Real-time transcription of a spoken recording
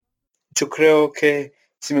Yo creo que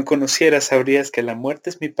si me conocieras sabrías que la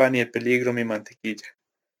muerte es mi pan y el peligro mi mantequilla.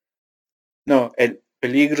 No, el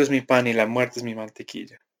peligro es mi pan y la muerte es mi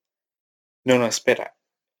mantequilla. No, espera.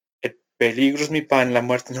 El peligro es mi pan, la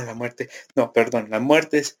muerte no, la muerte. No, perdón, la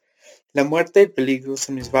muerte y el peligro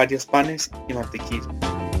son mis varios panes y mantequilla.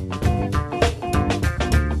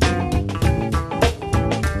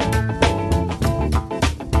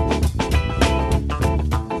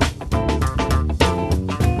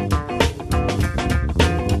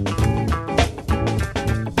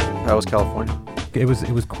 How was California? It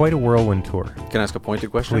was quite a whirlwind tour. Can I ask a pointed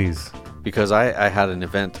question? Please. Because I had an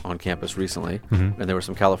event on campus recently, and there were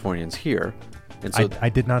some Californians here. And so I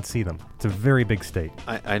did not see them. It's a very big state.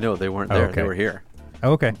 I know they weren't there. Okay. They were here.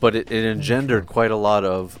 Oh, okay. But it engendered quite a lot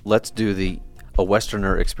of, let's do a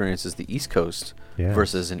Westerner experiences the East Coast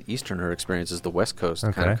versus an Easterner experiences the West Coast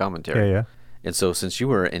kind of commentary. Yeah. And so since you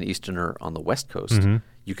were an Easterner on the West Coast,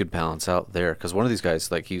 you could balance out there. Because one of these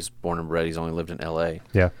guys, like, he's born and bred, he's only lived in L.A.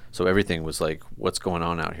 Yeah. So everything was like, what's going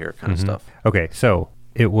on out here kind of stuff. Okay, so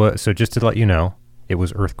just to let you know, it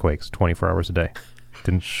was earthquakes 24 hours a day.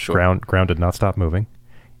 Didn't ground did not stop moving.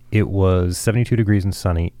 It was 72 degrees and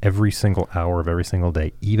sunny every single hour of every single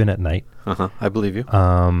day, even at night. I believe you.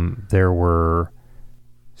 There were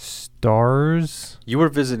stars. You were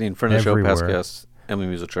visiting friend of the show, everywhere. past guest, Emily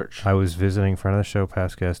Musial Church. I was visiting friend of the show,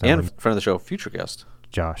 past guest, And friend of the show, future guest,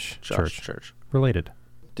 Josh Church. Related.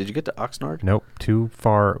 Did you get to Oxnard? Nope, too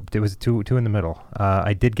far. It was two in the middle.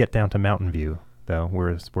 I did get down to Mountain View, though,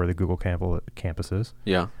 where the Google campus is.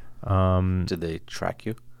 Yeah. Did they track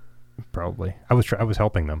you? Probably. I was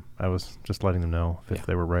helping them. I was just letting them know if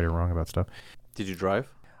they were right or wrong about stuff. Did you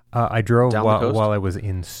drive? I drove Down the coast? while I was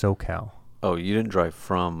in SoCal. Oh, you didn't drive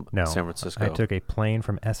from No, San Francisco? I took a plane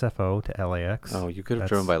from SFO to LAX. Oh, you could have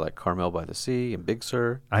driven by like Carmel by the Sea and Big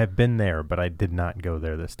Sur. I have been there, but I did not go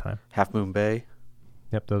there this time. Half Moon Bay.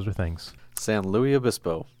 Yep, those are things. San Luis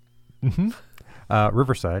Obispo.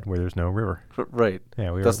 Riverside, where there's no river. Right.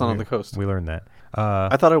 Yeah, That's not on the coast. We learned that.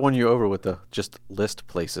 I thought I won you over with the just list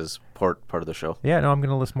places part of the show. Yeah, no, I'm going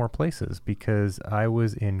to list more places because I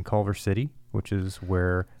was in Culver City, which is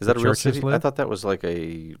where Is that a real churches city? live. I thought that was like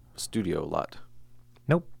a studio lot.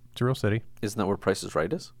 Nope, it's a real city. Isn't that where Price is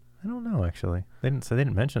Right is? I don't know, actually. They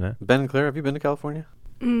didn't mention it. Ben and Claire, have you been to California?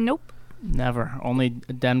 Nope. Never. Only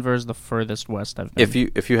Denver's the furthest west I've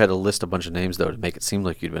been. If you had to list a bunch of names though to make it seem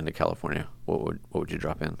like you'd been to California, what would you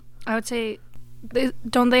drop in? I would say,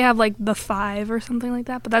 don't they have like the 5 or something like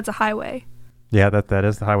that? But that's a highway. Yeah, that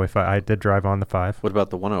is the Highway 5. I did drive on the 5 What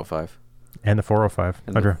about the 105? and the 405.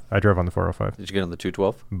 And I drove on the 405. Did you get on the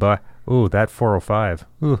 212? But that 405.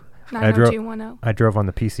 Ooh, 90210. I drove on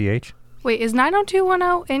the PCH. Wait, is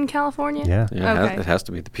 90210 in California? Yeah. Yeah, Okay. it has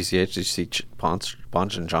to be the PCH. Did you see Ponch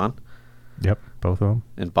and John Yep, both of them.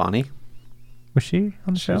 and Bonnie? Was she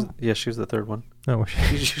on the She was, show? she was the third one. No, was she?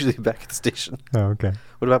 She's usually back at the station. Oh, okay.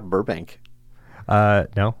 What about Burbank?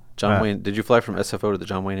 No. John Wayne. Did you fly from SFO to the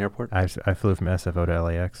John Wayne Airport? I flew from SFO to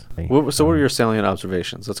LAX. What were your salient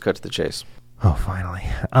observations? Let's cut to the chase. Oh, finally.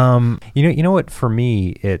 You know what? For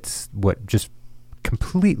me, it's what just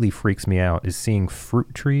completely freaks me out is seeing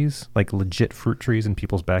fruit trees, like legit fruit trees in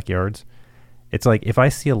people's backyards. It's like if I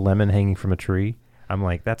see a lemon hanging from a tree, I'm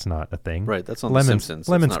like, that's not a thing. Right, that's on lemons, The Simpsons.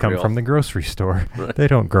 Lemons That's not come real. from the grocery store. Right. They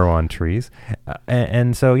don't grow on trees.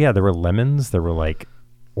 And so, yeah, there were lemons. There were like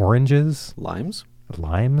oranges, Limes?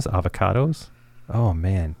 limes, avocados. Oh,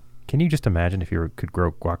 man. Can you just imagine if you could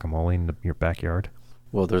grow guacamole in your backyard?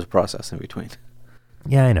 Well, there's a process in between.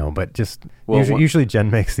 Yeah, I know, but just Well, usually Jen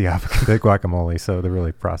makes the guacamole, so the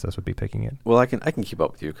really process would be picking it. Well, I can keep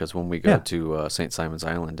up with you because when we go Yeah. to St. Simon's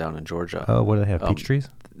Island down in Georgia, Oh, what do they have? Peach trees?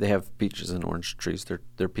 they have peaches and orange trees.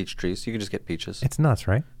 They're peach trees. You can just get peaches. It's nuts,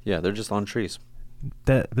 right? Yeah, they're just on trees.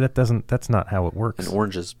 That's not how it works. And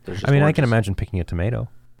oranges. There's just I mean, I can oranges. imagine picking a tomato.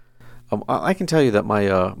 I can tell you that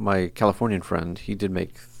my Californian friend, he did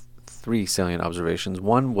make 3 salient observations.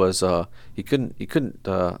 One was he couldn't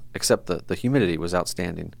accept the humidity was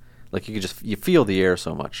outstanding. Like you feel the air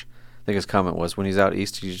so much. I think his comment was when he's out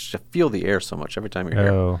east, you just feel the air so much every time you're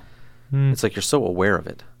here. Oh, It's like you're so aware of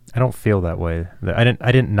it. I don't feel that way. I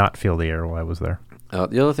didn't not feel the air while I was there.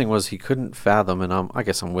 The other thing was he couldn't fathom, and I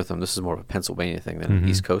guess I'm with him. This is more of a Pennsylvania thing than an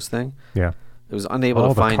East Coast thing. Yeah. It was unable All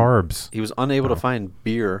to the find carbs. He was unable to find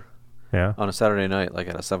beer Yeah. on a Saturday night, like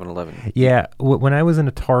at a 7-Eleven. Yeah. When I was in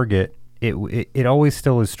a Target, it always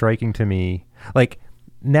still is striking to me. Like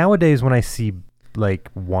nowadays, when I see like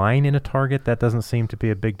wine in a Target, that doesn't seem to be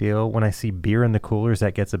a big deal. When I see beer in the coolers,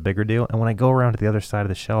 that gets a bigger deal. And when I go around to the other side of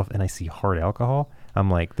the shelf and I see hard alcohol, I'm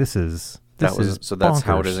like, this is This is that's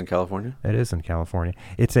how it bonkers. is in California. It is in California.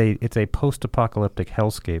 It's a post-apocalyptic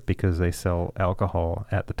hellscape because they sell alcohol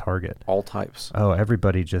at the Target. All types. Oh,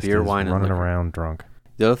 everybody just Beer, is wine, and running liquor. around drunk.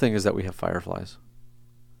 The other thing is that we have fireflies.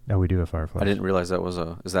 Oh, we do have fireflies. I didn't realize that was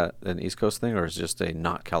is that an East Coast thing or is it just a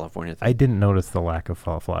not California thing? I didn't notice the lack of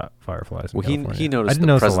fireflies. In Well, he California. noticed I didn't the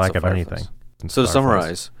notice the presence lack of of fireflies. anything. since So to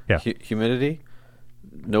fireflies. summarize, Yeah. humidity,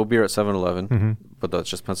 no beer at 7-Eleven, Mhm. but that's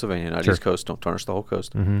just Pennsylvania, not Sure. East Coast. Don't tarnish the whole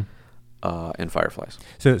coast. Mhm. And fireflies.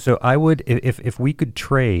 So I would if we could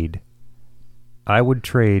trade, I would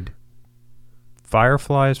trade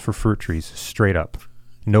fireflies for fruit trees straight up,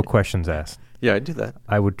 no questions asked. Yeah, I'd do that.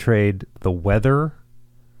 I would trade the weather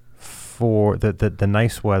for the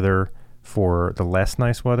nice weather for the less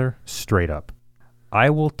nice weather straight up. I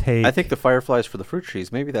will take. I think the fireflies for the fruit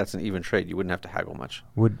trees, maybe that's an even trade. You wouldn't have to haggle much.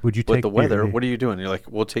 would you But take the weather, what are you doing? You're like,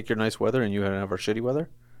 we'll take your nice weather and you have our shitty weather?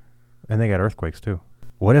 And they got earthquakes too.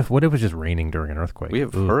 What if it was just raining during an earthquake? We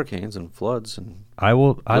have Ooh. hurricanes and floods and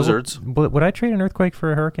blizzards. blizzards. Would I trade an earthquake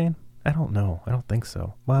for a hurricane? I don't know. I don't think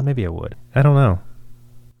so. Well, maybe I would. I don't know.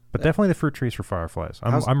 But definitely the fruit trees for fireflies.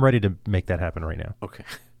 I'm ready to make that happen right now. Okay.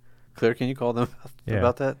 Claire, can you call them Yeah.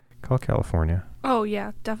 about that? Call California. Oh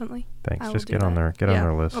yeah, definitely. Thanks. I will Just do get on that. there. Get on Yeah,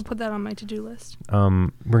 their list. I'll put that on my to-do list. We're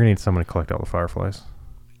gonna need someone to collect all the fireflies.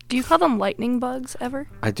 Do you call them lightning bugs ever?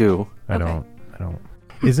 I do. I Okay. don't.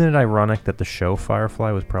 Isn't it ironic that the show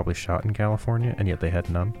Firefly was probably shot in California and yet they had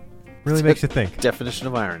none? Really makes you think. Definition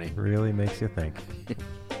of irony. Really makes you think.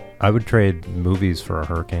 I would trade movies for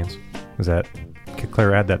hurricanes. Could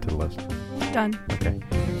Claire add that to the list? Done. Okay.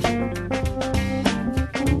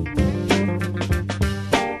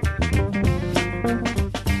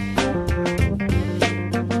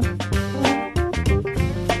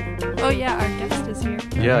 Oh yeah, our guest is here.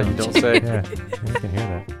 Yeah, you don't say. Yeah, you can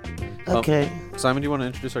hear that. Okay. Simon, do you want to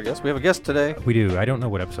introduce our guest? We have a guest today. We do. I don't know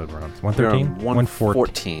what episode we're on. We're 113? on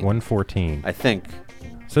 114. 114. I think.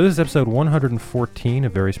 So this is episode 114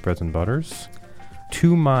 of Berry Spreads and Butters.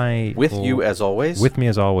 To my... With you as always. With me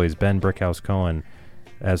as always, Ben Brickhouse Cohen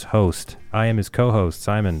as host. I am his co-host,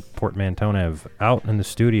 Simon Portmantonev, out in the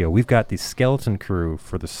studio. We've got the skeleton crew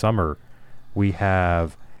for the summer. We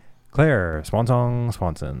have Claire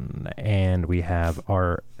Swanson, and we have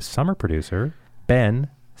our summer producer, Ben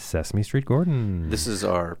Sesame Street Gordon. This is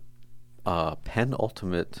our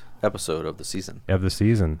penultimate episode of the season. of the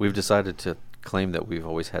season. We've decided to claim that we've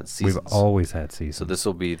always had seasons. We've always had seasons. So this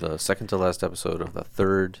will be the second to last episode of the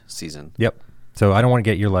third season. Yep. So I don't want to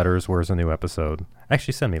get your letters. Where's a new episode?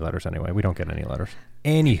 Actually, send me letters anyway. We don't get any letters.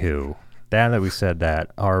 Anywho, now that we said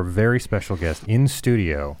that, our very special guest in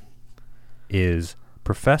studio is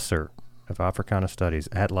Professor of Africana Studies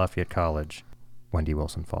at Lafayette College, Wendy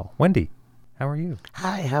Wilson Fall. Wendy, how are you?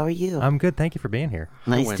 Hi, how are you? I'm good. Thank you for being here.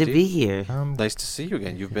 nice to Wendy. be here. Nice to see you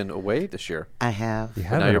again. You've been away this year. I have. You But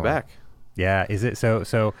have now been you're away. back. Yeah. Is it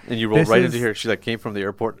so? And you rolled this right is- into here. She came from the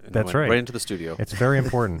airport and That's went right. right into the studio. It's very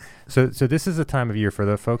important. So this is a time of year for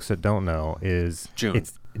the folks that don't know is June.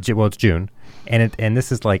 It's June, and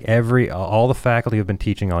this is like all the faculty who've been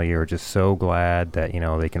teaching all year are just so glad that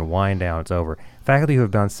they can wind down. It's over. Faculty who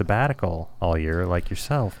have done sabbatical all year, like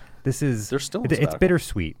yourself, this is They're still on it's sabbatical.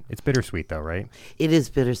 bittersweet. It's bittersweet though, right? It is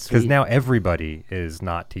bittersweet. Because now everybody is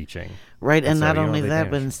not teaching. right, and so not you only they that,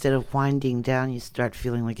 but vanish. instead of winding down, you start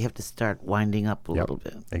feeling like you have to start winding up a Yep. little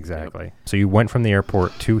bit. Exactly. So you went from the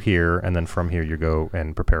airport to here, and then from here you go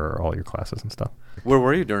and prepare all your classes and stuff. Where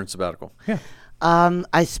were you during sabbatical? Yeah.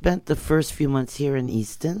 I spent the first few months here in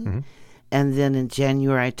Easton, Mm-hmm. and then in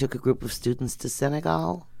January I took a group of students to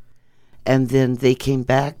Senegal, and then they came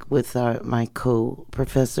back with my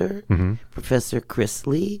co-professor, Mm-hmm. Professor Chris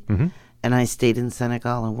Lee, and I stayed in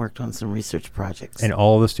Senegal and worked on some research projects. And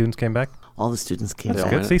all the students came back. all the students came That's Yeah,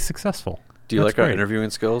 back. good. why See, successful. Do you That's like our great. interviewing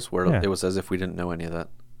skills where Yeah. it was as if we didn't know any of that?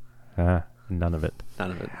 None of it.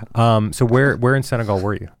 None of it. So where in Senegal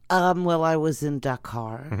were you? Well, I was in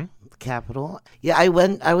Dakar, the capital. Yeah, I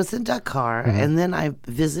was in Dakar, and then I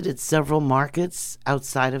visited several markets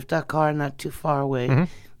outside of Dakar, not too far away.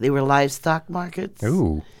 They were livestock markets.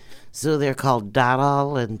 Ooh. So they're called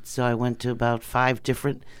Daral, and so I went to about 5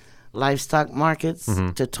 different livestock markets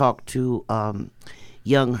to talk to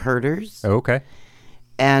young herders. Oh, okay.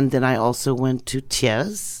 And then I also went to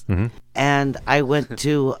Thiès, and I went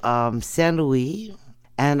to Saint Louis,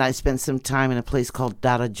 and I spent some time in a place called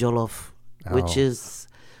Dara Jolof, which Oh. is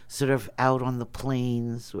sort of out on the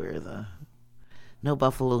plains where no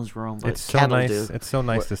buffaloes roam, but It's so cattle nice. do. It's so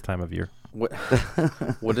nice this time of year.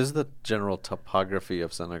 What is the general topography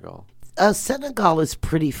of Senegal? Senegal is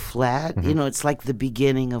pretty flat. Mm-hmm. You know, it's like the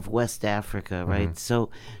beginning of West Africa, right? So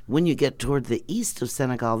when you get toward the east of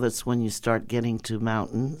Senegal, that's when you start getting to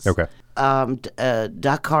mountains. Okay.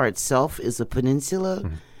 Dakar itself is a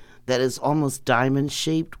peninsula that is almost diamond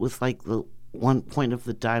shaped, with like the one point of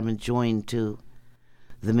the diamond joined to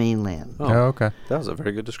the mainland. Oh, okay. That was a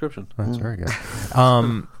very good description. That's very good.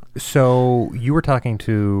 So you were talking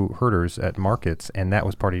to herders at markets, and that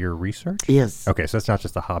was part of your research? Yes. Okay, so that's not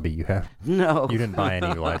just a hobby you have. No. You didn't buy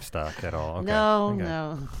any livestock at all. Okay. No, okay.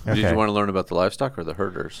 no. Did Okay. you want to learn about the livestock or the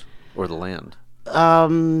herders or the land?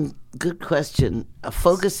 Good question.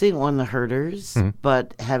 Focusing on the herders,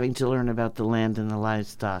 but having to learn about the land and the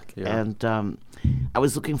livestock. Yeah. And I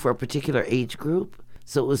was looking for a particular age group,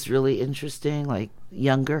 so it was really interesting, like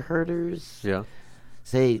younger herders, Yeah.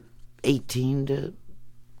 say 18 to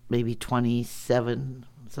maybe 27,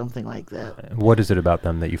 something like that. What is it about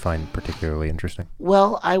them that you find particularly interesting?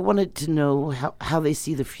 Well, I wanted to know how they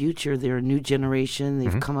see the future. They're a new generation.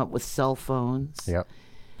 They've come up with cell phones. Yep.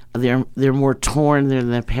 They're more torn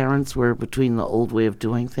than their parents were between the old way of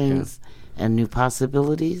doing things and new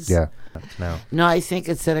possibilities. Yeah. No. No, I think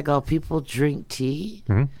in Senegal people drink tea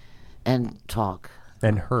and talk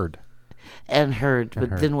And herd. and herd.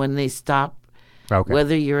 But then when they stop, Okay.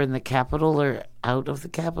 whether you're in the capital or out of the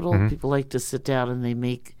capital, people like to sit down and they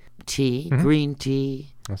make tea, green tea,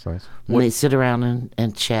 That's nice. and they sit around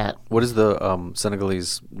and chat. What is the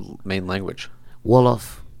Senegalese main language?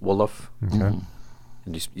 Wolof, Wolof. Okay.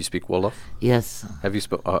 And you speak Wolof? yes. Have you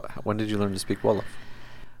when did you learn to speak Wolof?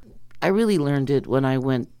 I really learned it when I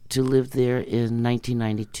went to live there in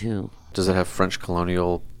 1992. Does it have French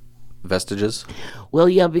colonial vestiges? Well,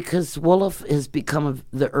 yeah, because Wolof has become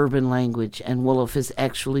the urban language, and Wolof has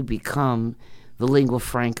actually become the lingua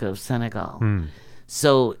franca of Senegal.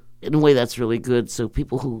 So, in a way, that's really good. So,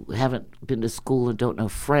 people who haven't been to school and don't know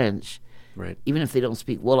French, Right. even if they don't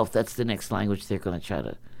speak Wolof, that's the next language they're going to try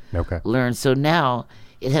to Okay. learn. So now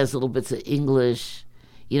it has little bits of English.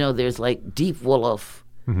 You know, there's like deep Wolof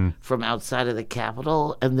from outside of the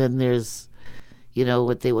capital, and then there's, you know,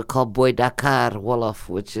 what they would call Boy Dakar Wolof,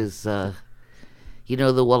 which is, you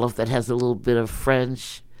know, the Wolof that has a little bit of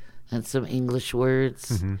French and some English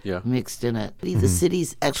words Yeah. mixed in it. The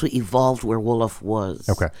cities actually evolved where Wolof was.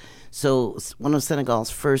 Okay. So one of Senegal's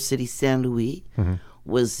first cities, Saint Louis,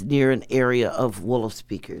 was near an area of Wolof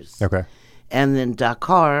speakers. Okay. And then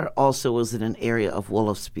Dakar also was in an area of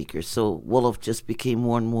Wolof speakers. So Wolof just became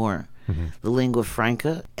more and more the lingua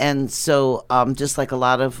franca. And so just like a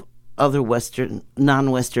lot of other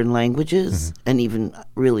non-Western languages, and even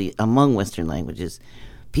really among Western languages,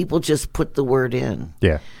 people just put the word in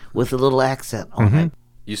Yeah. with a little accent on it.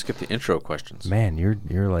 You skipped the intro questions. Man, you're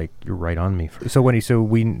right on me. So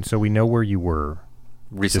we know where you were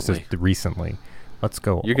Recently. Just recently. Let's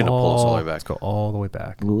go. You're gonna pull us all the way back. Let's go all the way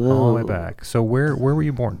back. Whoa. All the way back. So where were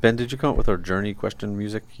you born? Ben, did you come up with our journey question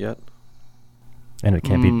music yet? And it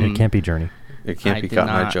can't be Journey. It can't I be did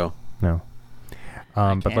Cotton Eye not. Joe. No.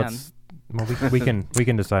 But can. let's. Well, we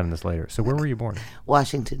can decide on this later. So where were you born?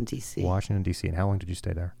 Washington, D.C. Washington D.C. And how long did you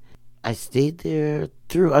stay there? I stayed there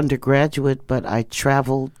through undergraduate, but I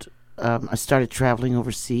traveled. I started traveling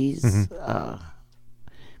overseas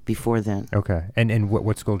before then. Okay. And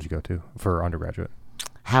what school did you go to for undergraduate?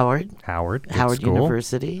 Howard Good school.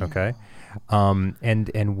 University. Okay.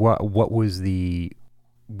 And what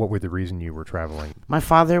were the reason you were traveling? My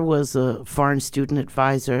father was a foreign student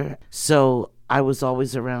advisor, so I was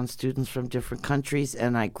always around students from different countries,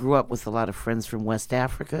 and I grew up with a lot of friends from West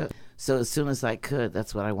Africa. So as soon as I could,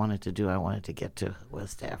 that's what I wanted to do. I wanted to get to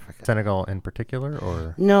West Africa. Senegal in particular,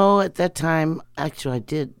 or? No, at that time, actually, I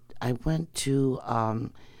did. I went to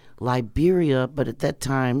Liberia, but at that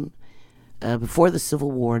time, before the Civil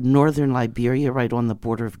War, northern Liberia, right on the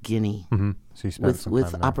border of Guinea, Mm-hmm. So you spent some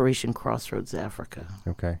with time there. Operation Crossroads Africa.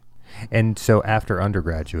 Okay. And so after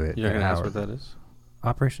undergraduate, You're not at gonna ask Howard- what that is?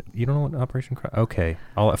 Operation. You don't know what Operation Okay.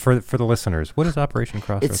 For the listeners, what is Operation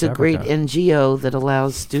Crossroads? It's a great Africa? NGO that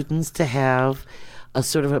allows students to have a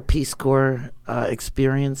sort of a Peace Corps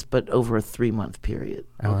experience, but over a 3-month period.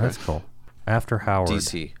 Oh, that's cool. After Howard.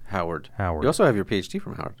 DC, Howard. Howard. You also have your PhD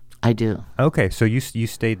from Howard. I do. Okay, so you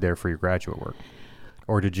stayed there for your graduate work,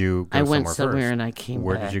 or did you? Go I went somewhere somewhere first? and I came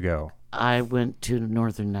Where back. did you go? I went to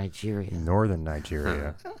northern Nigeria. Northern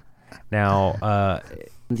Nigeria. Now,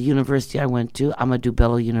 The university I went to, Amadou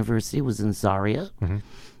Bello University, was in Zaria,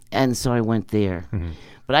 and so I went there.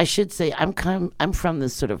 But I should say I'm from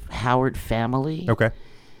this sort of Howard family. okay.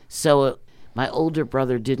 So my older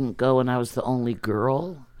brother didn't go, and I was the only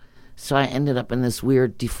girl. So I ended up in this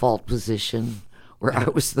weird default position where I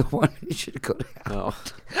was the one who should go to Howard.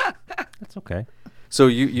 Oh. That's okay. So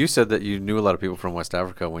you said that you knew a lot of people from West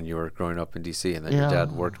Africa when you were growing up in D.C. and that your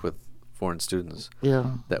dad worked with foreign students.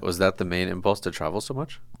 Yeah. Was that the main impulse to travel so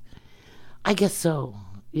much? I guess so.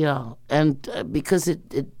 Yeah, and because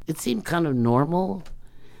it seemed kind of normal.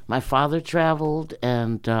 My father traveled,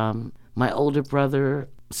 and my older brother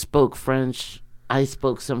spoke French. I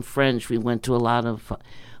spoke some French. We went to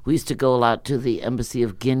we used to go a lot to the Embassy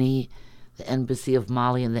of Guinea, the Embassy of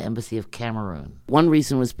Mali, and the Embassy of Cameroon. One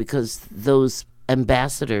reason was because those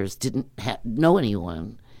ambassadors didn't know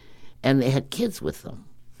anyone, and they had kids with them.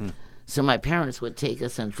 So my parents would take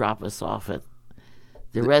us and drop us off at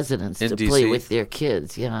the residence to DC? play with their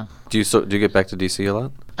kids. Yeah, Do you get back to D.C. a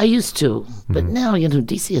lot? I used to, but now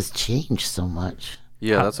DC has changed so much.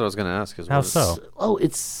 Yeah, that's what I was going to ask. How so? Oh,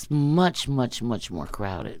 it's much, much, much more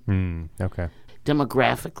crowded. Okay.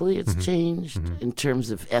 Demographically, it's changed in terms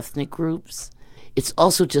of ethnic groups. It's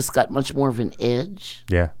also just got much more of an edge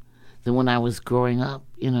Yeah. than when I was growing up.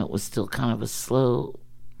 It was still kind of a slow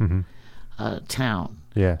town.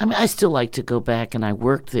 Yeah. I mean, I still like to go back, and I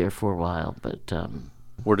worked there for a while, but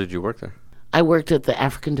Where did you work there? I worked at the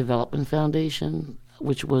African Development Foundation,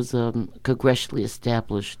 which was a congressionally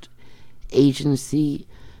established agency,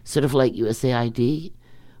 sort of like USAID,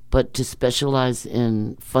 but to specialize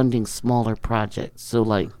in funding smaller projects. So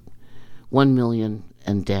like 1 million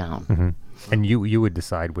and down. And you would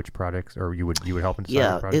decide which projects, or you would help in deciding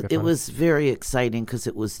Yeah, projects? it was very exciting because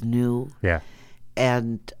it was new. Yeah.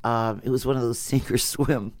 And it was one of those sink or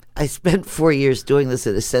swim. I spent 4 years doing this,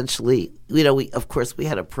 and essentially, we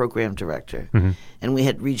had a program director, and we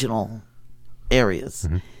had regional areas.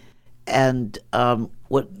 And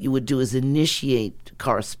what you would do is initiate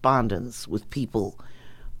correspondence with people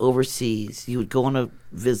overseas. You would go on a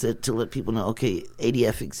visit to let people know, okay,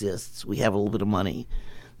 ADF exists. We have a little bit of money.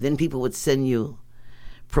 Then people would send you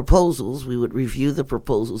proposals. We would review the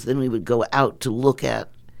proposals. Then we would go out to look at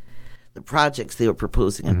the projects they were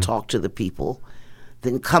proposing and talk to the people,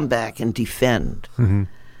 then come back and defend.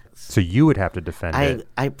 So you would have to defend it.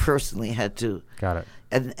 I personally had to. Got it.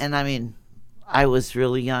 And I mean, I was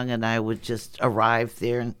really young, and I would just arrive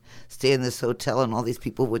there and stay in this hotel, and all these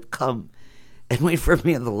people would come and wait for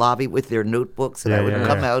me in the lobby with their notebooks, and I would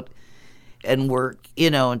come out and work,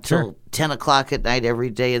 until 10 o'clock at night every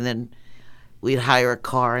day, and then we'd hire a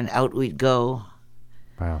car, and out we'd go.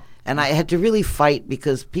 Wow. And I had to really fight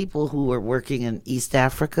because people who were working in East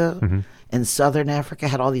Africa and Southern Africa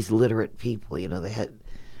had all these literate people.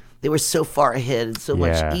 They were so far ahead and so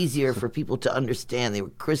much easier for people to understand. They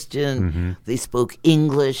were Christian. They spoke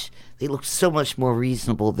English. They looked so much more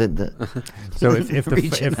reasonable than the. So if if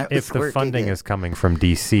the funding is coming from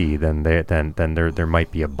DC, then there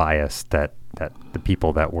might be a bias that the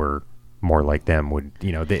people that were more like them would,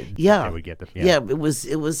 they would get the. It was.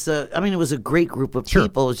 It was a great group of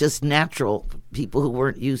people. It was just natural people who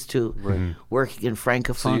weren't used to working in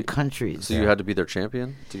francophone countries. So you had to be their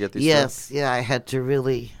champion to get these. Yes, I had to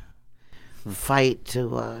really fight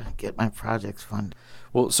to get my projects funded.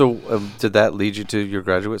 Well, so did that lead you to your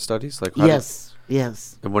graduate studies? Yes.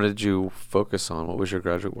 And what did you focus on? What was your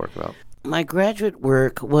graduate work about? My graduate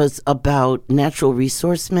work was about natural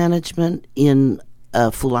resource management in a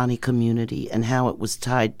Fulani community and how it was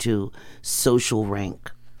tied to social rank.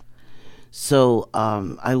 So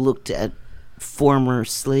I looked at former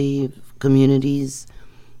slave communities,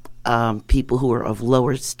 people who were of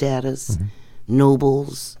lower status,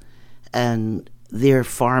 nobles, and their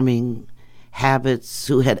farming habits,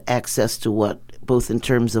 who had access to what, both in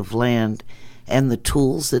terms of land and the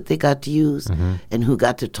tools that they got to use, and who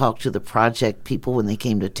got to talk to the project people when they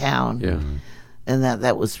came to town. Yeah. And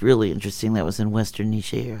that was really interesting. That was in Western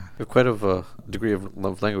Niger. You have quite a degree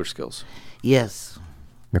of language skills. Yes.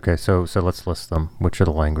 Okay, so let's list them. Which are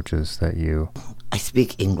the languages that you I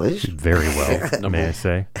speak English. very well, may I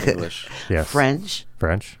say? English. Yes. French.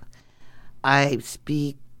 I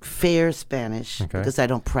speak fair Spanish because I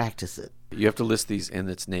don't practice it. You have to list these in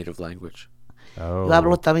its native language. Oh. Yo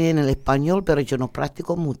hablo también el español, pero yo no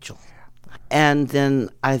practico mucho. And then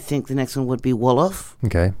I think the next one would be Wolof.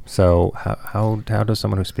 Okay, so how does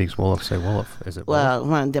someone who speaks Wolof say Wolof? Is it Wolof? Well,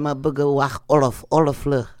 man, dem a bugo wach Olaf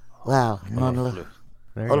le. Wow, non le.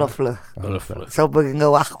 There you go. Olaf le. So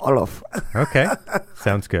bugo wach Olaf. Okay,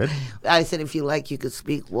 sounds good. I said if you like, you could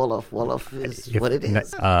speak Wolof. Wolof is what it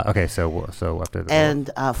is. Okay, so after the And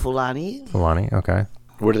Fulani. Fulani, okay.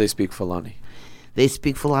 Where do they speak Fulani? They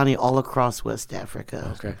speak Fulani all across West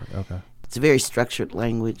Africa. Okay. It's a very structured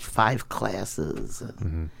language, 5 classes.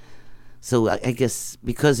 So I guess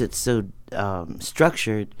because it's so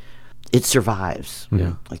structured, it survives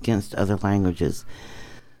against other languages.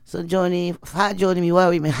 So Johnny, mi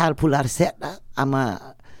wawi me har pular seta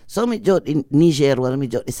ama So mi jot in Niger wala mi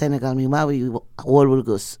jot in Senegal mi mawi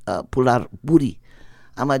wolwolgos pular buri.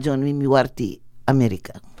 Ama jon mi warti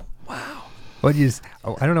America. What is?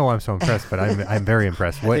 Oh, I don't know why I'm so impressed, but I'm very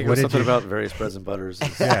impressed. I What think it was did something you? about various breads and butters.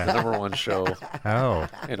 Is Yeah. the number one show Oh,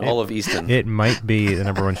 in all of Easton. it might be the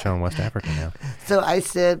number one show in West Africa now. So I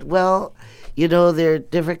said, well, you know, there are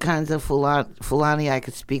different kinds of Fulani. I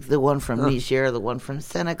could speak the one from Niger, the one from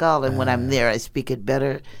Senegal, and when I'm there, I speak it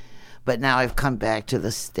better. But now I've come back to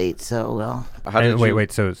the States, so, well. How did you,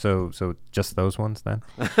 Wait. So just those ones then?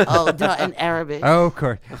 Oh, no, in Arabic. Oh, of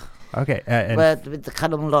course. Okay. And But with the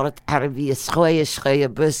kind of lot of Arabic,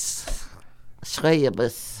 schoya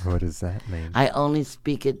bus. what does that mean? I only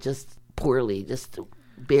speak it just poorly, just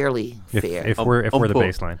barely fair. If we're the umpo.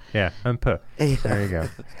 baseline, yeah, there you go.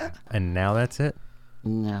 And now that's it.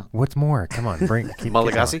 No. What's more? Come on, keep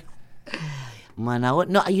Malagasy? Manawa?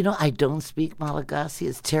 No, you know, I don't speak Malagasy.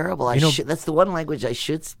 It's terrible. You know, That's the one language I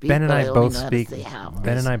should speak. Ben and but I only both know how to speak. say how.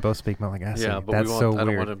 Ben and I both speak Malagasy. Yeah, but that's we won't, so I don't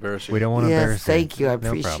weird. want to embarrass you. We don't want to Yes, embarrass you. thank you. I No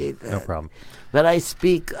problem. appreciate that. No problem. But I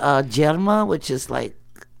speak Jerma, which is like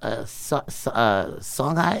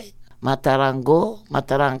Songhai, Matarango,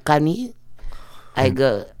 Matarankani,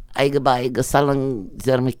 Aiga Salang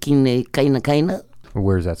Zermakine Kaina,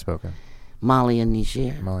 Where's that spoken? Mali and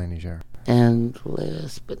Niger. Mali, Niger. And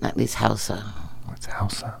last but not least, Hausa. What's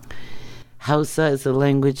Hausa? Hausa is a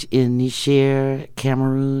language in Niger,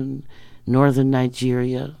 Cameroon, northern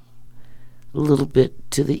Nigeria, a little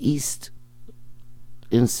bit to the east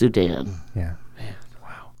in Sudan. Yeah.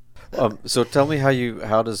 So tell me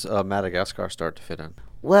how does Madagascar start to fit in?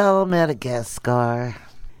 Well, Madagascar,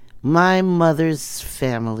 my mother's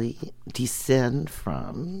family descend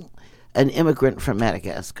from an immigrant from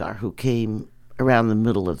Madagascar who came around the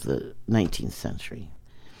middle of the 19th century.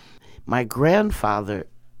 My grandfather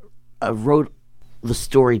wrote the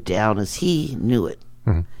story down as he knew it.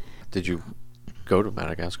 Did you go to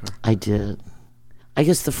Madagascar? I did. I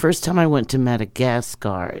guess the first time I went to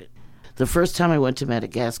Madagascar,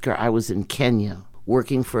 I was in Kenya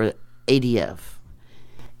working for ADF.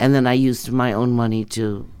 And then I used my own money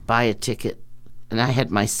to buy a ticket. And I had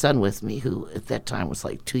my son with me, who at that time was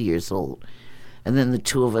like 2 years old. And then the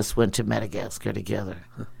two of us went to Madagascar together.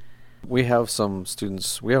 We have some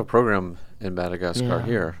students. We have a program in Madagascar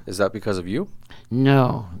here. Is that because of you?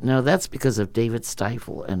 No, that's because of David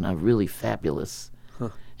Stifel and a really fabulous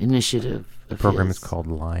initiative. The program is called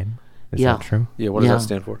LIME. Is Yeah. that true? Yeah. What does that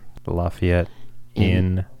stand for? Lafayette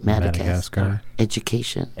in Madagascar.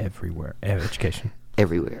 Education. Everywhere. Education.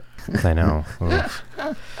 Everywhere. I know. Oof.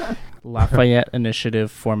 Lafayette Initiative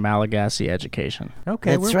for Malagasy Education.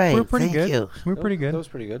 Okay, That's we're right. pretty Thank good. you. We're pretty That good. was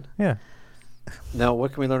pretty good. Yeah. Now,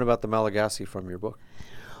 what can we learn about the Malagasy from your book,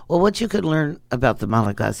 Well, what you could learn about the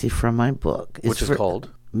Malagasy from my book which is for called?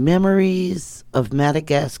 Memories of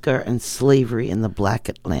Madagascar and Slavery in the Black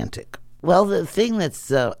Atlantic. Well, the thing that's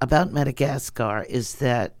about Madagascar is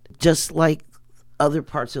that just like other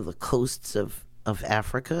parts of the coasts of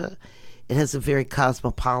Africa, it has a very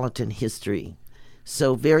cosmopolitan history.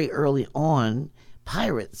 So very early on,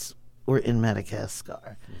 pirates were in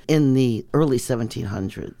Madagascar in the early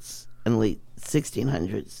 1700s and late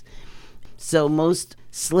 1600s. So most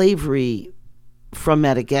slavery from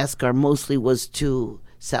Madagascar mostly was to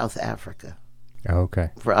South Africa Oh,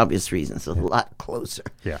 okay. for obvious reasons, a lot closer.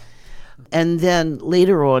 Yeah. And then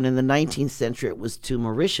later on in the 19th century, it was to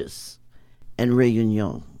Mauritius and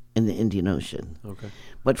Réunion in the Indian Ocean. Okay.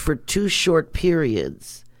 But for 2 short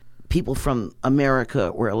periods, people from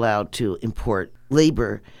America were allowed to import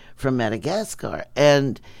labor from Madagascar.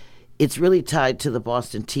 And it's really tied to the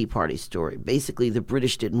Boston Tea Party story. Basically, the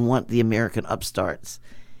British didn't want the American upstarts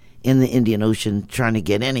in the Indian Ocean trying to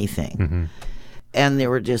get anything. And there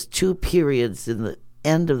were just 2 periods in the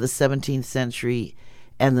end of the 17th century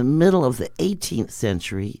and the middle of the 18th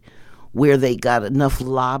century where they got enough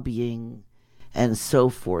lobbying and so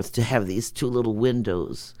forth to have these 2 little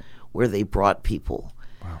windows where they brought people.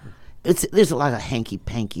 Wow. There's a lot of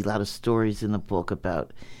hanky-panky, a lot of stories in the book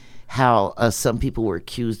about how some people were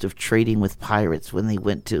accused of trading with pirates when they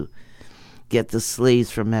went to get the slaves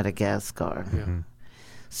from Madagascar.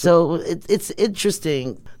 So it's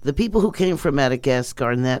interesting. The people who came from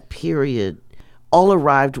Madagascar in that period all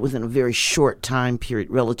arrived within a very short time period,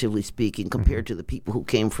 relatively speaking, compared to the people who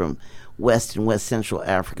came from West and West Central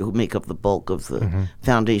Africa, who make up the bulk of the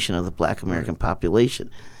foundation of the Black American population.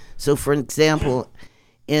 So, for example,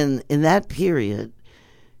 in that period,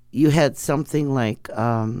 you had something like,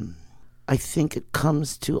 I think it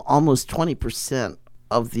comes to almost 20%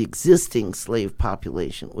 of the existing slave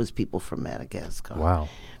population was people from Madagascar. Wow.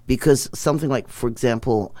 Because something like, for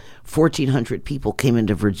example, 1,400 people came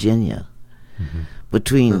into Virginia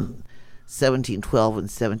between 1712 and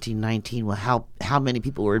 1719. Well, how many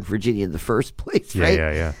people were in Virginia in the first place, right?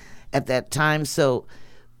 Yeah. At that time. So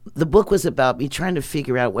the book was about me trying to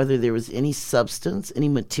figure out whether there was any substance, any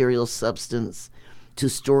material substance to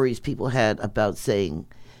stories people had about saying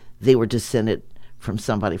they were descended from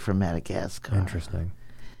somebody from Madagascar. Interesting.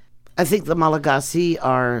 I think the Malagasy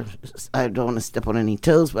are, I don't want to step on any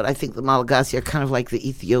toes, but I think the Malagasy are kind of like the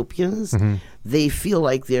Ethiopians. They feel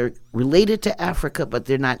like they're related to Africa, but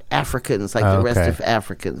they're not Africans like the rest Okay. of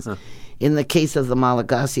Africans. In the case of the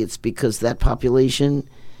Malagasy, it's because that population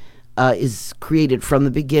is created from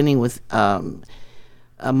the beginning with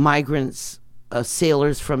migrants,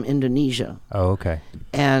 sailors from Indonesia, Oh, okay.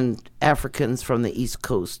 and Africans from the East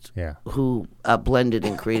Coast Yeah. who blended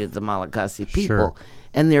and created the Malagasy people. Sure.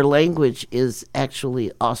 And their language is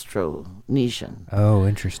actually Austronesian. Oh,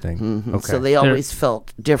 interesting. Okay. So they always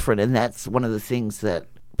felt different, and that's one of the things that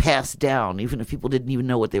passed down. Even if people didn't even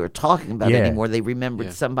know what they were talking about Yeah. anymore, they remembered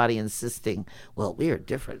Yeah. somebody insisting, well, we are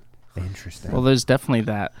different. Interesting. Well, there's definitely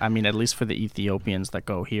that. I mean, at least for the Ethiopians that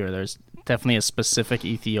go here, there's definitely a specific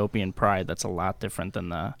Ethiopian pride that's a lot different than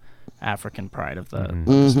the African pride of the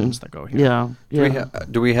students that go here. Yeah, yeah.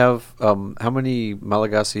 Do we have how many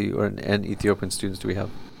Malagasy and Ethiopian students do we have?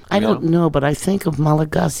 I don't know, but I think of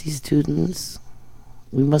Malagasy students,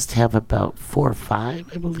 we must have about 4 or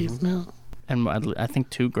 5, I believe now. And I think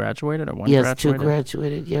 2 graduated or 1 Yes, graduated. 2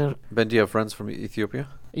 graduated, yeah. Ben, do you have friends from Ethiopia?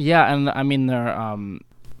 Yeah, and I mean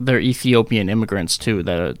they're Ethiopian immigrants too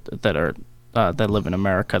that live in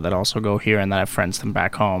America that also go here, and that have friends from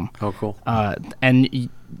back home. Oh, cool.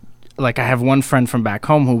 Like I have one friend from back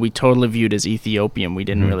home who we totally viewed as Ethiopian. We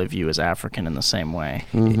didn't really view as African in the same way.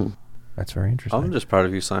 That's very interesting. I'm just proud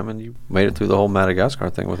of you, Simon. You made it through the whole Madagascar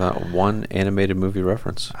thing without one animated movie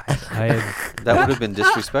reference. That would have been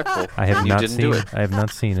disrespectful. I have and you not didn't seen. do it. I have not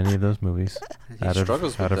seen any of those movies. He out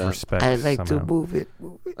struggles with of that. respect. I like somehow. to move it.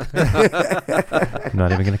 I'm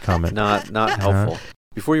not even going to comment. Not helpful.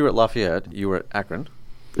 Before you were at Lafayette, you were at Akron.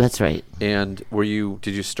 That's right. And did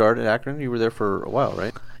you start at Akron? You were there for a while,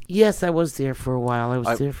 right? Yes, I was there for a while. I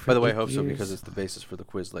was there for By the way, I 8 hope so years. because it's the basis for the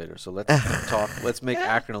quiz later. So let's talk. Let's make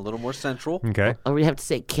Akron a little more central. Okay. Oh, we have to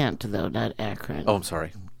say Kent, though, not Akron. Oh, I'm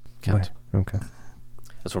sorry. Kent. Okay.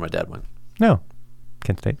 That's where my dad went. No.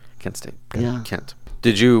 Kent State. Kent State. Yeah. Kent.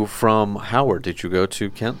 Did you, from Howard, did you go to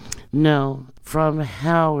Kent? No, from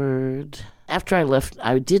Howard. After I left,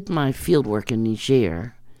 I did my field work in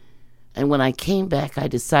Niger. And when I came back, I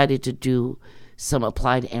decided to do some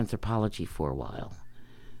applied anthropology for a while.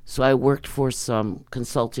 So I worked for some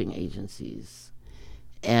consulting agencies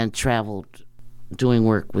and traveled doing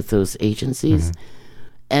work with those agencies.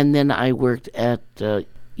 And then I worked at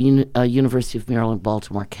University of Maryland,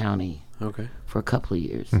 Baltimore County Okay. for a couple of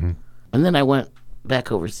years. And then I went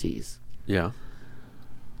back overseas. Yeah.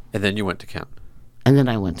 And then you went to Kent. And then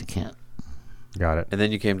I went to Kent. Got it. And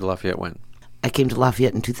then you came to Lafayette when? I came to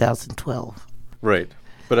Lafayette in 2012. Right.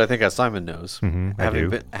 But I think as Simon knows, I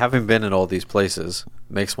do. having been in all these places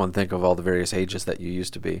makes one think of all the various ages that you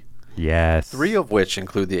used to be. Yes. 3 of which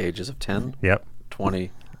include the ages of 10, Yep.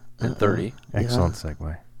 20, and 30. Excellent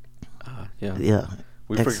segue. Yeah. Yeah.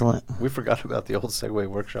 We Excellent. We forgot about the old Segway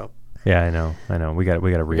workshop. Yeah, I know. We got to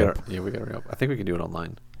re-up. We gotta re-up. I think we can do it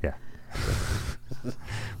online. Yeah.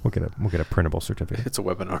 We'll get a printable certificate. It's a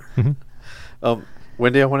webinar.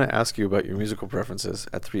 Wendy, I want to ask you about your musical preferences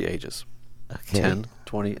at 3 ages. Okay. 10,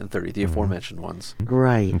 20, and 30, the aforementioned ones.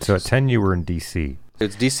 Right. And so at 10 you were in DC.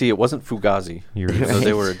 It's DC. It wasn't Fugazi. You were So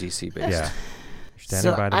they were a DC based. Yeah.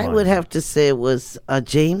 Standing So by the I line. would have to say it was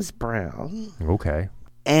James Brown Okay.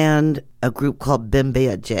 and a group called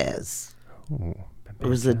Bembea Jazz. Ooh, It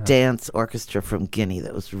was a dance orchestra from Guinea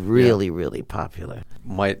that was really, really popular.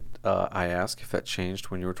 Might I ask if that changed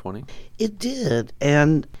when you were 20? It did.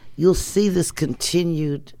 And you'll see this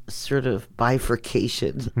continued sort of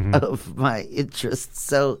bifurcation of my interests.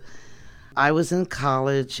 So I was in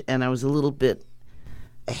college and I was a little bit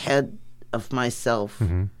ahead of myself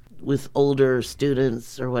with older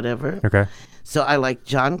students or whatever. Okay. So I like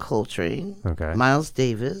John Coltrane, Okay. Miles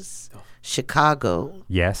Davis, Chicago,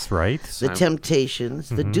 Yes, right. The Temptations,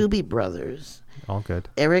 the Doobie Brothers, All good.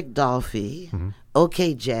 Eric Dolphy,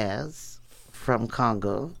 OK Jazz from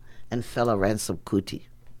Congo, and Fela Ransom Kuti.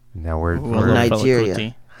 Now we're Well, From Fela Nigeria.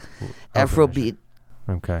 Kuti. Afrobeat.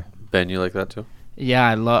 okay. Ben, you like that too? Yeah,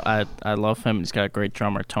 I love him. He's got a great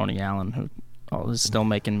drummer, Tony Allen, who is still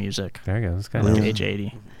making music There you go. This guy at knows. age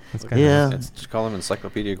 80. This guy Yeah. Let's just call him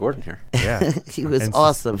Encyclopedia Gordon here. Yeah. He was And-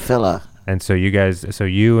 awesome, Fela. And so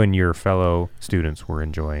you and your fellow students were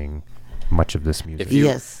enjoying much of this music. If you,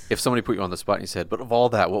 Yes. If somebody put you on the spot and you said, but of all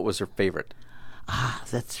that, what was your favorite?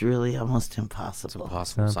 That's really almost It's impossible.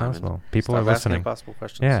 impossible, Not Simon. impossible. People Stop are asking listening. impossible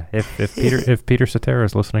questions. Yeah, if Peter Cetera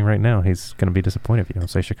is listening right now, he's going to be disappointed if you don't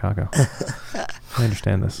say Chicago. I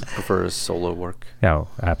understand this. Prefers solo work. Yeah, oh,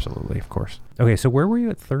 absolutely, of course. Okay, so where were you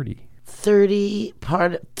at 30?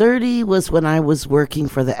 30 was when I was working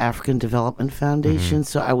for the African Development Foundation,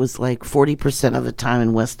 so I was like 40% of the time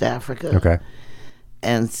in West Africa. Okay,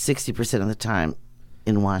 And 60% of the time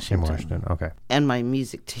in in Washington. Washington. Okay, And my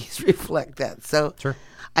music tastes reflect that. So sure.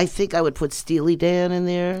 I think I would put Steely Dan in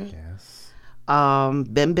there. Yes.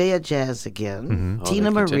 Bembea Jazz again. Oh, Tina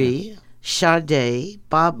they Marie. Sade.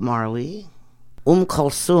 Bob Marley.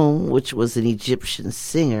 Kulthum, which was an Egyptian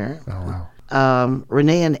singer. Oh wow.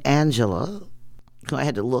 Renee and Angela, who I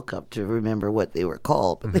had to look up to remember what they were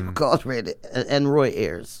called, but they were called Renee and Roy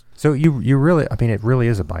Ayers. So you really, I mean, it really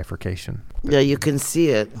is a bifurcation. Yeah, you can see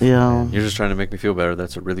it. Yeah. You're just trying to make me feel better.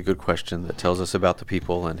 That's a really good question that tells us about the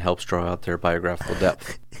people and helps draw out their biographical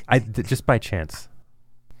depth.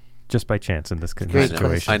 Just by chance in this Great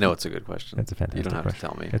situation. I know it's a good question. It's a fantastic You don't have question.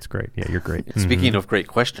 to tell me. It's great. Yeah, you're great. Speaking of great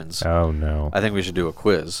questions, Oh no, I think we should do a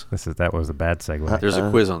quiz. that was a bad segue. There's a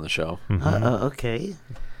quiz on the show. Okay.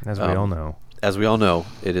 As we all know. As we all know,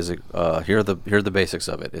 it is here are the basics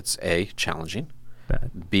of it. It's A, challenging,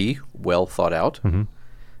 Bad. B, well thought out,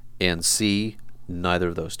 and C, neither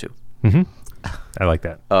of those two. I like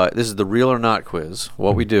that. This is the real or not quiz.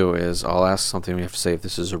 What we do is I'll ask something. We have to say if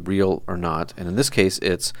this is a real or not. And in this case,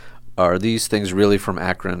 it's are these things really from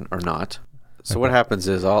Akron or not? So what happens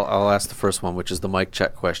is I'll ask the first one, which is the mic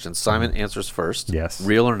check question. Simon answers first. Yes.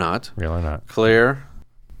 Real or not? Real or not? Claire,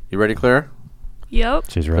 you ready, Claire? Yep.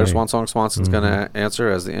 She's Claire ready. Swanson's going to answer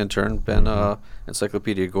as the intern. Ben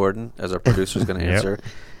Encyclopedia Gordon as our producer is going to Yep. answer.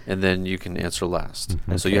 And then you can answer last.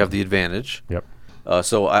 And so you have the advantage. Yep.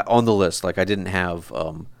 So on the list, like I didn't have,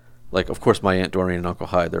 of course, my Aunt Doreen and Uncle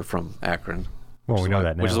Hyde, they're from Akron. Well, we which is know why-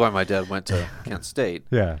 that now. Which is why my dad went to Kent State.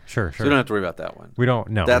 Yeah, sure. So we don't have to worry about that one. We don't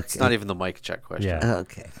know. That's not even the mic check question. Yeah.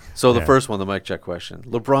 Okay. So the Yeah. first one, the mic check question.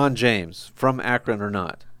 LeBron James, from Akron or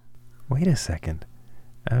not? Wait a second.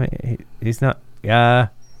 I mean, he's not. Yeah.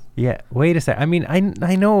 Wait a second. I mean,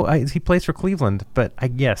 I know he plays for Cleveland, but I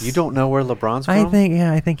guess You don't know where LeBron's from?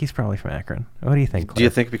 I think he's probably from Akron. What do you think? Do you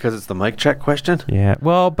Claire? think because it's the mic check question? Yeah.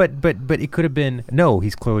 Well, but it could have been no.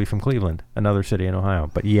 He's clearly from Cleveland, another city in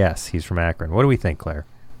Ohio. But yes, he's from Akron. What do we think, Claire?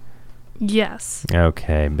 Yes.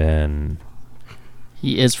 Okay, Ben.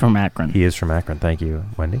 He is from Akron. He is from Akron. Thank you,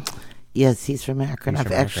 Wendy. Yes, he's from Akron. He's I've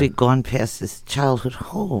from actually Akron. gone past his childhood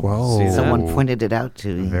home. Whoa. See that? Someone pointed it out to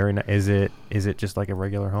me. Very nice. Is it just like a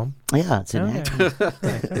regular home? Yeah, it's in Okay. Akron.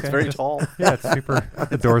 It's very tall. Yeah, it's super.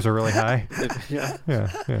 The doors are really high. Yeah.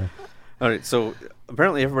 Yeah. All right. So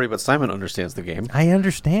apparently everybody but Simon understands the game. I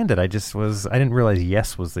understand it. I didn't realize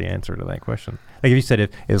yes was the answer to that question. Like if you said,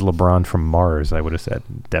 is LeBron from Mars? I would have said,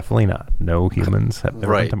 definitely not. No humans have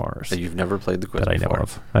ever been to Mars And you've never played the quiz that I know before.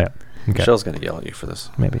 of. Oh, yeah. Okay. Michelle's going to yell at you for this.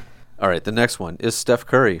 Maybe. All right. The next one is Steph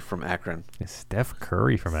Curry from Akron. Is Steph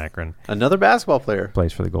Curry from Akron. Another basketball player.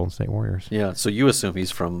 Plays for the Golden State Warriors. Yeah. So you assume he's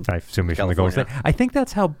from I assume he's from the Golden State. California. I think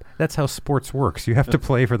that's how sports works. You have to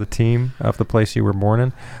play for the team of the place you were born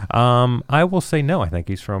in. I will say no. I think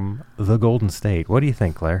he's from the Golden State. What do you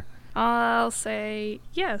think, Claire? I'll say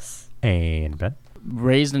yes. And Ben?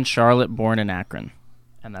 Raised in Charlotte, born in Akron.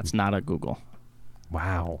 And that's not a Google.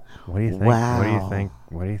 Wow. What do you think? Wow. What do you think?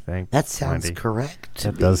 What do you think? That sounds Wendy? correct. to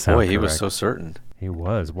That me. does sound Boy, he was correct. so certain. He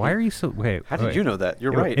was. Why are you so? Wait. How did wait. you know that?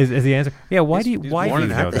 You're right. Is the answer? Yeah. Why He's- do he's you? Why born do in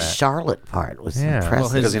you know Akron. The that? Charlotte part was Yeah. Well,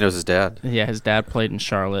 impressive. Because he knows his dad. Yeah, his dad played in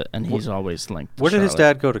Charlotte, and he's always linked to Where did his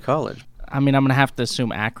Charlotte. dad go to college? I mean, I'm going to have to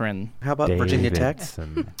assume Akron. How about Virginia Tech?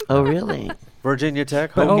 Davidson. Oh, really? Virginia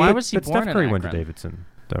Tech? But, Oh, why but- was he but born Steph in Curry went to Akron? Davidson,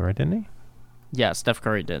 though, right? Didn't he? Yeah, Steph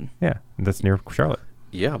Curry did. Yeah, that's near Charlotte.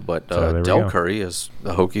 Yeah, but So there we Del go. Curry is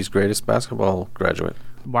the Hokies' greatest basketball graduate.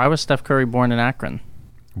 Why was Steph Curry born in Akron?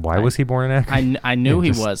 Why was he born in Akron? I knew Yeah, he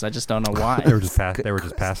just- was. I just don't know why. They were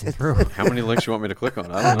just passing through. How many links you want me to click on?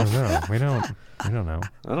 I I don't don't know. know. We don't know.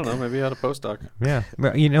 I don't know. Maybe he had a postdoc. Yeah,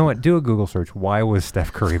 but you know what? Do a Google search. Why was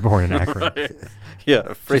Steph Curry born in Akron?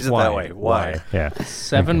 Yeah, phrase Just it why? that way. Why? Yeah.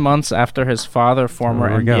 7 months after his father, former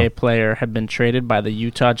There we go. NBA player, had been traded by the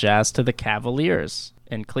Utah Jazz to the Cavaliers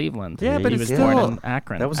in Cleveland. Yeah, but he it's was born still- in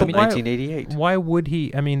Akron. That was I in mean, 1988. Why would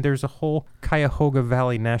he? I mean, there's a whole Cuyahoga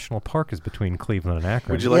Valley National Park is between Cleveland and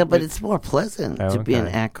Akron. Would you Yeah, like but me- it's more pleasant Oh, to be in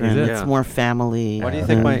okay. Akron. Is it? It's Yeah. more family. Why do you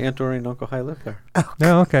think my than- Aunt Doreen and Uncle High lived there?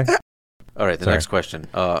 No, okay. All right, the Sorry. next question.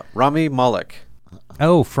 Rami Malek.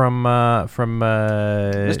 Oh, from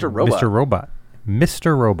Mr. Robot.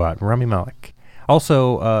 Mr. Robot, Rami Malek.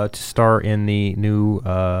 Also, to star in the new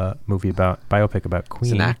biopic about He's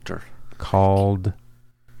Queen an actor. called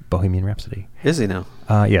Bohemian Rhapsody. Is he now?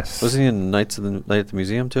 Yes. Wasn't he in Night at the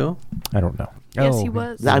Museum too? I don't know. Yes, he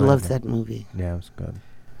was. I love that movie. Yeah, it was good.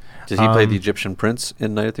 Did he play the Egyptian prince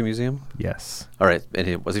in Night at the Museum? Yes. All right.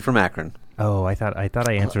 And was he from Akron? Oh, I thought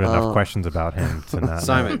I answered enough questions about him to not.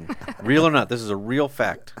 Simon, real or not? This is a real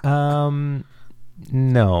fact.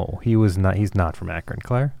 No, he was not. He's not from Akron.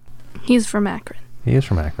 Claire? He's from Akron. He is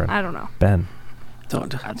from Akron. I don't know. Ben?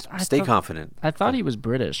 Don't I stay thought- confident. I thought he was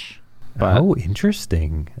British. But Oh,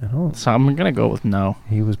 interesting. Oh, so I'm gonna go with no.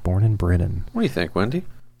 he was born in Britain. What do you think, Wendy?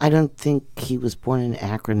 I don't think he was born in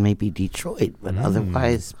Akron, maybe Detroit, but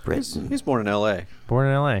otherwise Britain. He's born in L.A. Born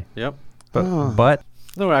in L.A. Yep. But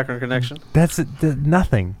No Akron connection. that's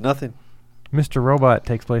nothing. Nothing. Mr. Robot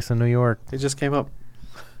takes place in New York. He just came up.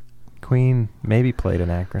 Queen maybe played in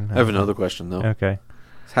Akron. I have another question though. Okay.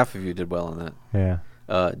 Half of you did well on that. Yeah.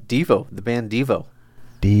 Devo, the band Devo.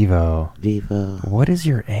 Devo. Viva. What is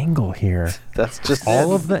your angle here? That's just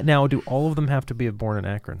All of them. Now, do all of them have to be born in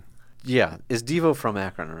Akron? Yeah. Is Devo from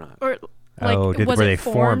Akron or not? Or like, Oh, was were it they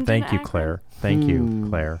formed? in Thank you, Akron? Claire. Thank you,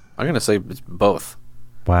 Claire. I'm gonna say it's both.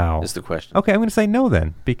 Wow. Is the question. Okay, I'm going to say no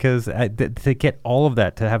then, because to get all of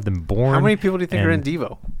that, to have them born. How many people do you think are in and-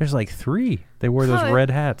 Devo? There's like 3. They wear those Huh.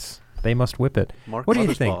 red hats. They must whip it. Mark What do you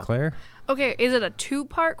Mothersbaugh. think, Claire? Okay, is it a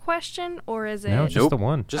 2-part question or is it? No, just Nope. the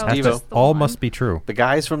one. Just That's Devo. just- the all one. must be true. The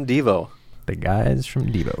guys from Devo. The guys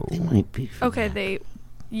from They Devo. might be. Okay,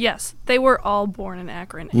 yes, they were all born in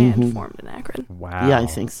Akron and formed in Akron. Wow. Yeah, I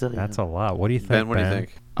think so, yeah. That's a lot. What do you think, Ben, what do you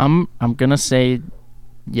think? I'm gonna say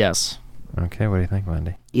yes. Okay, what do you think,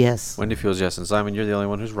 Wendy? Yes. Wendy feels yes, and Simon, you're the only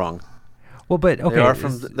one who's wrong. Well, but okay.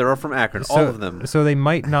 They are from Akron, all of them. So they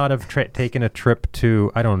might not have taken a trip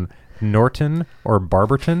to, I don't know, Norton or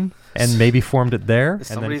Barberton and maybe formed it there and then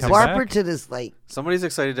Somebody's come back? Barberton is like Somebody's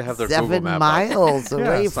excited to have their Google 7 map up. miles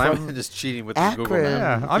away Simon from is cheating with his Google Akron.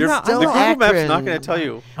 map. Yeah, I'm Your- not- the I'm Google not- map's not Akron. going to tell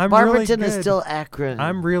you. I'm really Barberton is good. still Akron.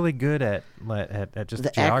 I'm really good at just the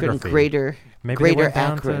geography. Akron greater Maybe they greater went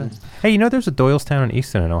down Akron. to- Hey, you know there's a Doylestown and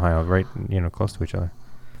Easton in Ohio, right? Close to each other.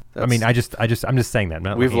 I mean, I'm just saying that. I'm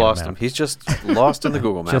not We've looking at a lost map. him. He's just lost in the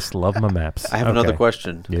Google map. Just love my maps. I have another Okay.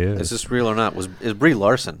 question. Yes. Is this real or not? Is Brie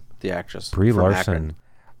Larson the actress? Brie from Larson. Akron?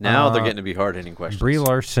 Now they're getting to be hard-hitting questions. Brie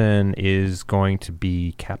Larson is going to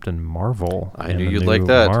be Captain Marvel. I in knew the you'd new like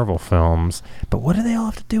that. Marvel films. But what do they all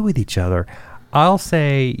have to do with each other? I'll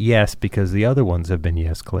say yes because the other ones have been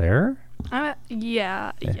yes, Claire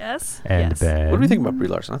Yes. and yes. Ben. What do we think about Brie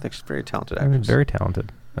Larson? I think she's a very talented I mean, actress. very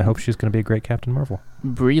talented. I hope she's going to be a great Captain Marvel.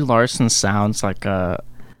 Brie Larson sounds like a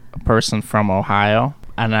person from Ohio,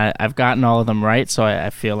 and I've gotten all of them right, so I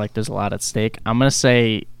feel like there's a lot at stake. I'm gonna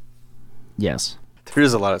say yes. There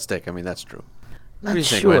is a lot at stake. I mean, that's true. What Not do you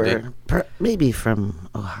think, sure. Wendy? Maybe from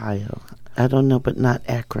Ohio. I don't know, but not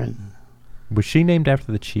Akron. Was she named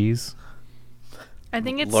after the cheese? I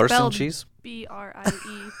think it's Larson spelled cheese? BRIE.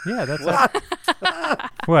 Yeah, that's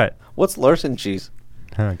what? What's Larson cheese?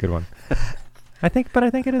 Huh, good one. I think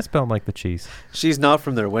it is spelled like the cheese. She's not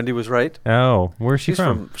from there. Wendy was right. Oh, where's she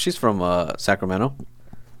from? She's from Sacramento,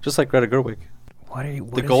 just like Greta Gerwig. What are you?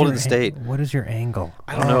 The Golden State. What is your angle?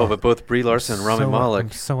 I don't know, but both Brie Larson and Rami Malek.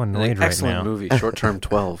 I'm so an annoyed right excellent now. movie, Short Term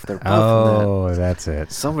 12. They're both in Oh, that's it.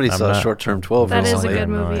 that. Somebody I'm saw not- Short Term 12 That is a recently. good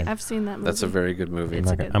movie. Annoyed. I've seen that movie. That's a very good movie.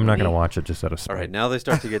 It's a good I'm not going to movie. watch it just out of spite. All right, now they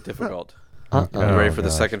start to get difficult. Uh-oh. You ready for the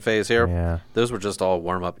gosh. second phase here? Yeah. Those were just all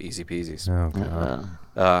warm up, easy peasies. Oh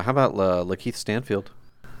god. How about Lakeith Stanfield?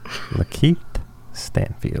 Lakeith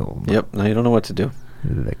Stanfield. Yep. Now you don't know what to do.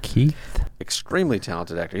 Lakeith. Extremely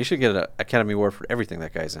talented actor. He should get an Academy Award for everything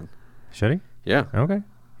that guy's in. Should he? Yeah. Okay.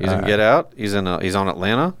 He's in Get Out. He's on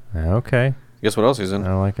Atlanta. Okay. Guess what else he's in?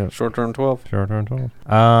 I like it. Short Term 12. Short term 12.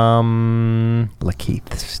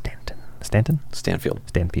 Lakeith Stanton. Stanfield.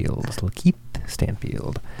 Stanfield. Lakeith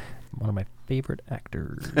Stanfield. One of my favorite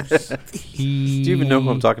actors. Do you even know who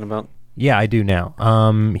I'm talking about? Yeah, I do now.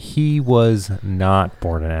 He was not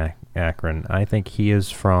born in Akron. I think he is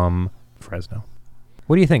from Fresno.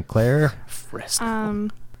 What do you think, Claire? Fresno.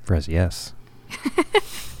 Fresno, yes.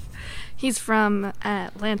 He's from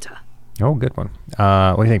Atlanta. Oh, good one.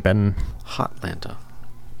 What do you think, Ben? Hotlanta.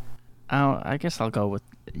 I guess I'll go with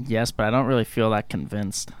yes, but I don't really feel that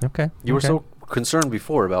convinced. Okay. You were okay. so concerned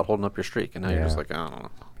before about holding up your streak, and now you're Yeah. just like, I don't know.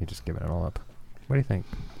 You're just giving it all up. What do you think?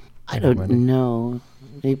 I Wendy? don't know.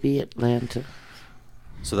 Maybe Atlanta.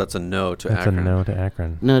 So that's a no to That's Akron. a no to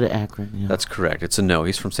Akron. No to Akron. Yeah. That's correct. It's a no.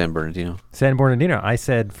 He's from San Bernardino. San Bernardino. I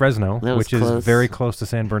said Fresno, That was which is close. very close to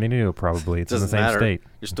San Bernardino, probably. It's in the Doesn't same matter. state.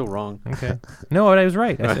 You're still wrong. Okay. No, I was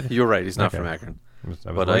right. I said You're right. He's not Okay. from Akron. I was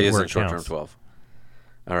But right he is where in it Short Term counts. 12.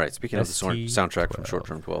 All right. Speaking of the ST soundtrack from Short 12.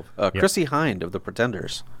 Term 12, Chrissy Hind of The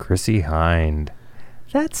Pretenders. Chrissy Hind.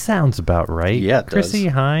 That sounds about right. Yeah, it Chrissy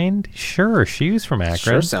does. Hind. Sure, she's from Akron.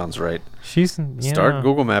 Sure sounds right. She's Start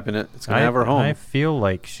Google mapping it. It's gonna have her home. I feel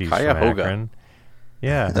like she's from Cuyahoga. Akron.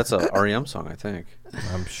 Yeah, That's a REM song, I think.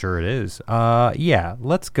 I'm sure it is. Yeah,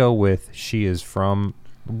 let's go with she is from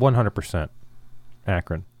 100%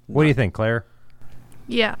 Akron. What do you think, Claire?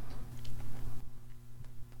 Yeah.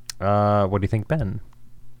 What do you think, Ben?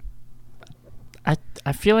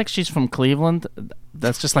 I feel like she's from Cleveland.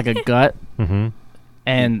 That's just like a gut. Mm-hmm.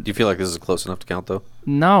 And Do you feel like this is close enough to count, though?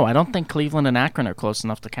 no, I don't think Cleveland and Akron are close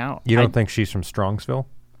enough to count. You don't I- think she's from Strongsville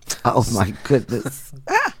Oh my goodness.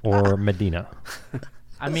 or Medina?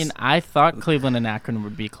 I mean, I thought Cleveland and Akron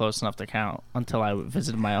would be close enough to count until I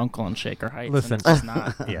visited my uncle in Shaker Heights. Listen. and it's just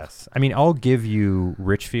not. Yes. I mean, I'll give you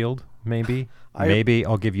Richfield, maybe. Maybe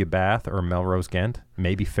I'll give you Bath or Melrose Ghent.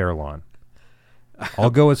 Maybe Fairlawn.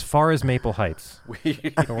 I'll go as far as Maple Heights.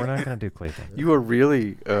 But we're not going to do Cleveland. You are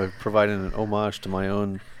really providing an homage to my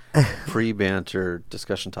own pre-banter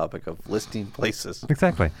discussion topic of listing places.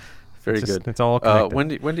 Exactly. Very It's just- good. it's all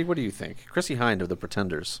connected. Wendy, what do you think? Chrissy Hind of the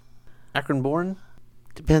Pretenders. Akron born?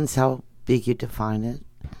 Depends how big you define it.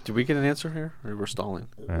 Did we get an answer here? Or we're stalling?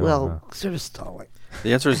 I don't Well, know. sort of stalling.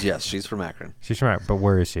 The answer is yes, she's from Akron. She's from Akron, but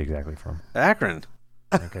where is she exactly from? Akron.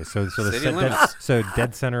 Okay, so the City dead, limits. so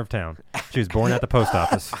dead center of town. She was born at the post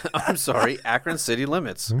office. I'm sorry, Akron city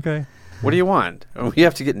limits. Okay. What do you want? We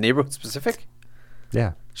have to get neighborhood specific?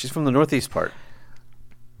 Yeah. She's from the northeast part.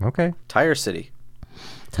 Okay. Tire City.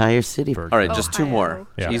 Tire City. Berg. All right, just two Ohio. more.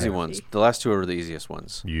 Yeah. Easy Okay. ones. The last two are the easiest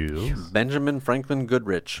ones. You. Benjamin Franklin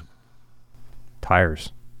Goodrich.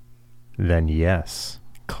 Tires. Then yes.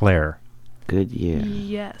 Claire. Good year.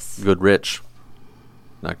 Yes. Goodrich.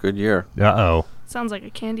 Not Goodyear. Uh-oh. Sounds like a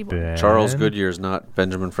candy bar. Ben? Charles Goodyear's not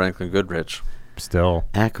Benjamin Franklin Goodrich. Still.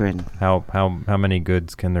 Akron. How many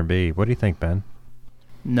goods can there be? What do you think, Ben?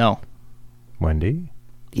 No. Wendy?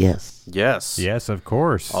 Yes. Yes. Yes, of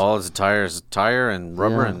course. All his tires, tire and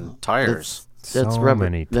rubber Yeah. and tires. That's so rubber.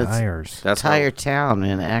 many That's tires. That's Tire how, Town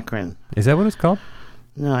in Akron. Is that what it's called?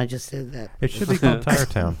 No, I just said that. It should be called Tire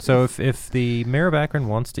Town. So if the mayor of Akron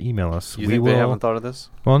wants to email us, you we think will. they haven't thought of this?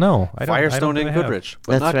 Well, no. I don't Firestone think and they have. Goodrich,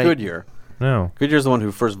 but That's not right. Goodyear. No. Goodyear's the one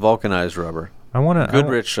who first vulcanized rubber. I want to.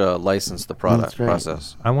 Goodrich licensed the product That's right.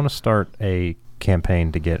 process. I want to start a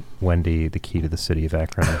campaign to get Wendy the key to the city of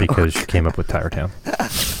Akron because she came up with Tire Town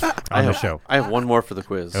on the show. I have one more for the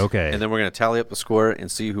quiz. Okay. And then we're going to tally up the score and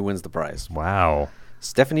see who wins the prize. Wow.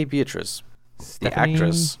 Stephanie Beatrice, the Stephanie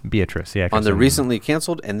actress Beatrice, the actress on the in- recently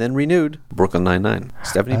canceled and then renewed Brooklyn Nine-Nine.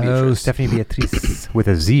 Stephanie Oh, Beatrice. Stephanie Beatrice with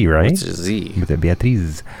a Z, right? It's a Z. With a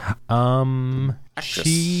Beatrice. Actress.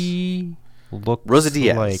 She looks Rosa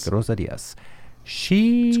Diaz. like Rosa Diaz.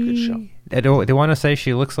 She. It's a good show. They want to say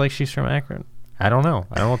she looks like she's from Akron. I don't know.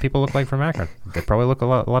 I don't know what people look like from Akron. They probably look a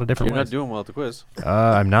lot of different You're ways. not doing well at the quiz.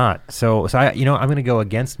 I'm not. So I, I'm going to go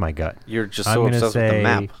against my gut. You're just I'm so gonna obsessed with the say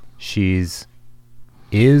map.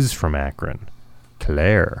 is from Akron.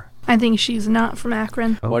 Claire. I think she's not from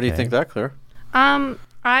Akron. Why do you Okay. think that, Claire?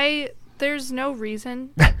 There's no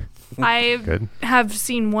reason. I Good. have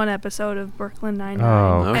seen one episode of Brooklyn Nine-Nine,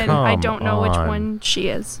 Oh, and I come don't know which on. one she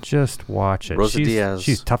is. Just watch it. Rosa she's, Diaz.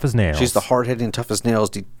 She's tough as nails. She's the hard-hitting, tough as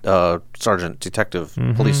nails sergeant, detective,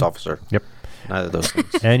 police officer. Yep. Neither of those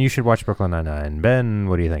things. And you should watch Brooklyn Nine-Nine. Ben,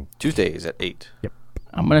 what do you think? Tuesdays at 8.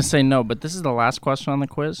 I'm going to say no, but this is the last question on the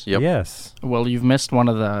quiz. Yep. Yes. Well, you've missed one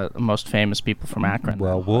of the most famous people from Akron.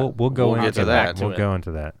 Well, we'll go We'll into get to that. that. We'll go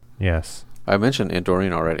into that. Yes. I mentioned Aunt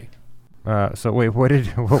Doreen already. So wait, what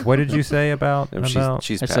did you say about?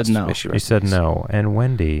 She's I passed. said no. May she You rest said in peace. no. And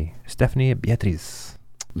Wendy, Stephanie Beatriz,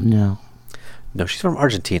 No. No, she's from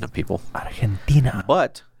Argentina, people. Argentina.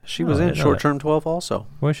 But she Oh, was I in didn't know Short Term 12 also.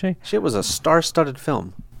 Was she? It was a star-studded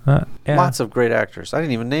film. Yeah. Lots of great actors. I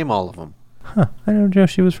didn't even name all of them. Huh. I didn't know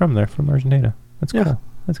she was from there, from Argentina. That's Yeah. cool.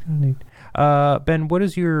 That's kind of neat. Ben, what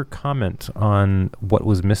is your comment on what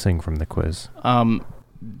was missing from the quiz?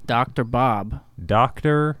 Dr. Bob.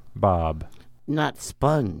 Dr. Bob. Not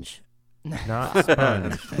Sponge. Not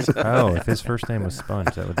Sponge. Oh, if his first name was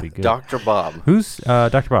Sponge, that would be good. Dr. Bob. Who's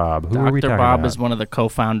Dr. Bob? Who are we Dr. talking Bob about? is one of the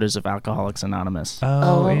co-founders of Alcoholics Anonymous.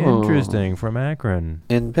 Oh, Oh. interesting. From Akron.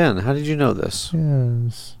 And Ben, how did you know this?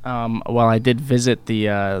 Yes. Well, I did visit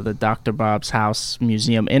the Dr. Bob's House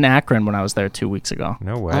Museum in Akron when I was there 2 weeks ago.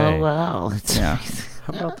 No way. Oh, wow. That's Yeah.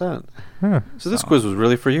 How about that? Huh. So this quiz was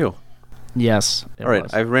really for you. Yes. it All right,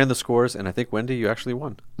 was. I ran the scores, and I think, Wendy, you actually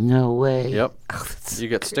won. No way. Yep. Oh, that's You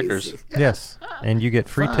get stickers. crazy. Yes. And you get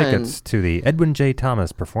free Fun. tickets to the Edwin J.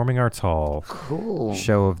 Thomas Performing Arts Hall Cool.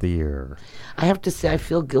 Show of the Year. I have to say, I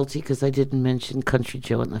feel guilty because I didn't mention Country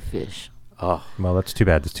Joe and the Fish. Oh, Well, that's too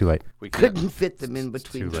bad. It's too late. we can't. Couldn't fit them in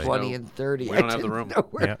between too late. 20 No, and 30. we don't have the room.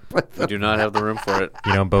 Yeah. We do not have the room for it.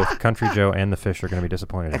 You know, both Country Joe and the Fish are going to be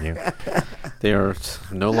disappointed in you. They are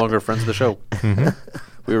no longer friends of the show.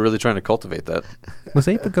 We were really trying to cultivate that. Was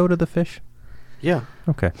Abe the goat of the Fish? Yeah,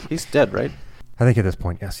 Okay. he's dead, right? I think at this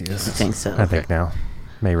point, yes, he is. I think so. I think now.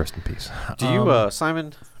 May he rest in peace. Do you,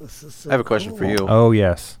 Simon? This is so I have a question for cool. you. Oh,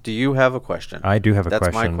 yes. Do you have a question? I do have a That's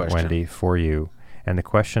my question, question. Wendy, for you. And the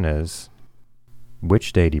question is,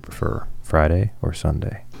 which day do you prefer, Friday or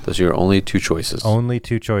Sunday? Those are your only two choices. Only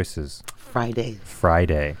two choices. Friday.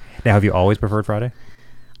 Friday. Now, have you always preferred Friday?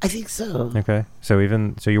 I think so. Okay. So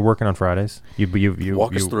you're working on Fridays? You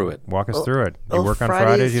Walk us through it. Walk us Oh, through it. You Oh, work on Friday's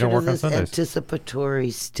Fridays, you don't sort work of on this Sundays. Anticipatory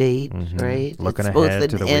state, Mhm. right? Looking it's both ahead an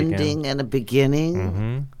to the weekend. ending and a beginning.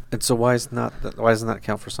 Mm-hmm. And so why doesn't that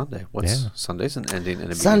count for Sunday? What's Yeah. Sunday's an ending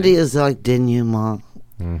and a Sunday beginning? is like denouement.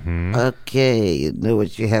 Mm-hmm. Okay, you know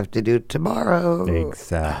what you have to do tomorrow.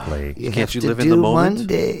 Exactly. You Can't have you to live in do the moment?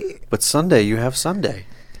 Monday. But Sunday, you have Sunday.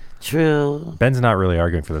 True. Ben's not really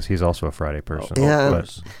arguing for this. He's also a Friday person. Yeah. Of But,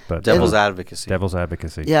 course. but Devil's advocacy. devil's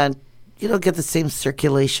advocacy. Yeah, and you don't get the same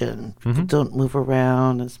circulation. People Mhm. don't move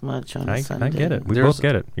around as much on I Sunday. get it. We There's- both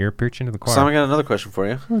get it. You're preaching to the choir. Simon, I got another question for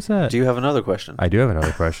you. What's that? Do you have another question? I do have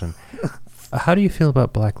another question. How do you feel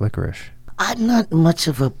about black licorice? I'm not much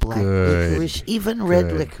of a black Good. licorice, even red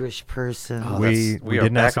Good. licorice person. Oh, we we are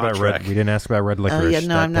didn't ask back on about red. track. We didn't ask about red licorice. Oh yeah, no,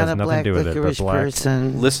 that I'm not has a nothing black to do with it. licorice But black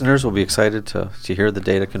person. Listeners will be excited to hear the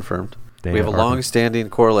data confirmed. Data we have a are- long-standing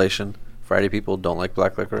correlation. Friday people don't like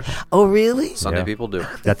black licorice. Oh really? Sunday Yeah. people do.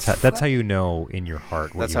 That's how you know in your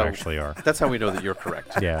heart what That's you how- actually are. That's how we know that you're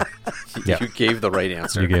correct. Yeah, You Yeah. gave the right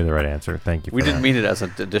answer. you gave the right answer. Thank you. We for didn't that. mean it as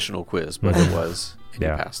an additional quiz, but it was in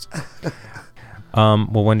your Yeah. past.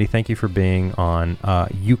 Well, Wendy, thank you for being on.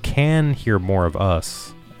 You can hear more of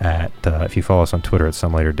us at if you follow us on Twitter at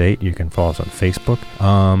some later date. You can follow us on Facebook.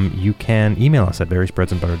 You can email us at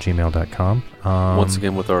berriesbreadsandbuttergmail.com. Once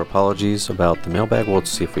again, with our apologies about the mailbag, we'll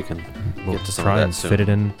see if we can we'll get to some try of that and soon.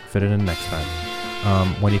 fit it in next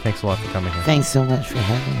time. Wendy, thanks a lot for coming here. Thanks so much for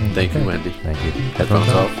having me. Thank you, Wendy. Thank you. Headphones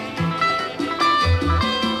off.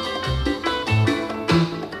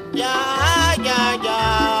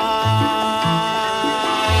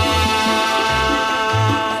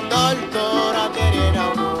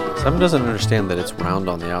 Simon doesn't understand that it's round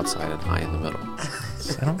on the outside and high in the middle.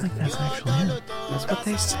 I don't think that's actually it. That's what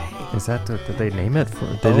they say. Is that did they name it?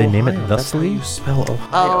 Did they name it Ohio. That's how thusly? you spell Ohio.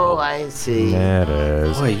 Oh, I see. That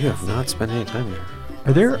is. Boy, you have not spent any time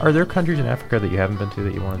here. Are there countries in Africa that you haven't been to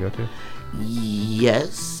that you want to go to?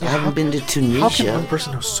 Yes, I haven't been to How can one Tunisia.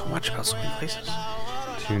 person know so much about so many places?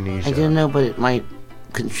 Tunisia. I don't know, but it might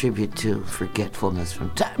contribute to forgetfulness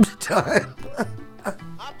from time to time.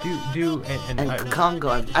 And Congo,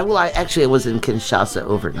 I was in Kinshasa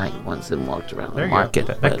overnight once and walked around There the you market.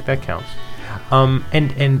 go. but- That counts.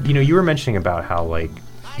 And you were mentioning about how like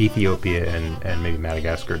Ethiopia and maybe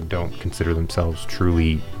Madagascar don't consider themselves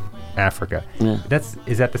truly Africa. Yeah.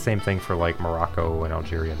 Is that the same thing for like Morocco and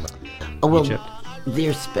Algeria and Oh, well, Egypt?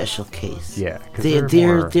 they're special case. Yeah, 'cause they're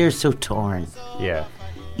more- so torn. Yeah,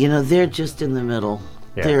 You know, they're just in the middle.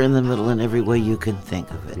 Yeah. They're in the middle in every way you can think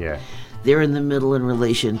of it. yeah, They're in the middle in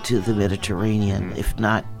relation to the Mm. Mediterranean, if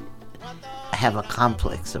not have a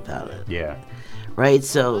complex about it. yeah. Right?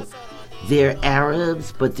 So they're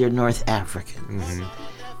Arabs, but they're North Africans. Mm-hmm.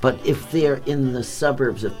 But if they're in the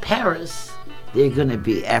suburbs of Paris, they're going to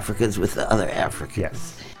be Africans with the other Africans.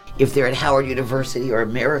 Yes. If they're at Howard University or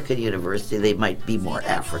American University, they might be more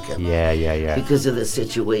African. Yeah. Because of the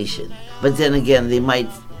situation. But then again, they might,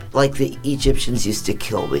 like the Egyptians used to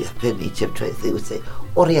kill me in Egypt, they would say,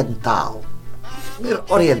 Oriental. You're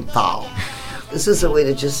Oriental. This is a way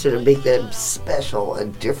to just sort of make them special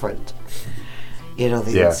and different. You know,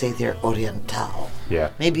 they Yeah. would say they're Oriental. Yeah.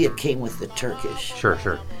 Maybe it came with the Turkish. Sure.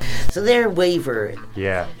 So they're wavered.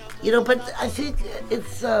 Yeah. You know, but I think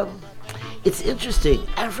it's interesting.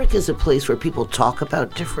 Africa is a place where people talk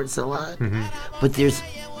about difference a lot, but there's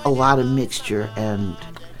a lot of mixture and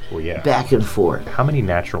Well, yeah. back and forth. How many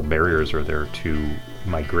natural barriers are there to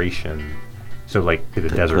migration? So, like, the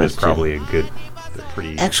desert is question. probably a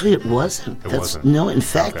pretty. Actually, it wasn't. It wasn't? No, in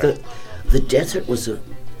fact, Okay. the desert was a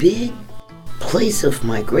big place of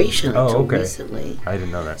migration Oh, until okay. recently. I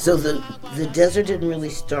didn't know that. So the desert didn't really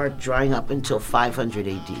start drying up until 500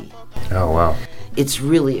 AD. Oh wow. It's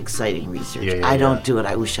really exciting research. Yeah, I don't yeah. do it.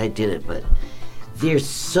 I wish I did it, but there's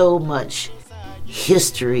so much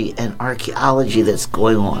history and archaeology that's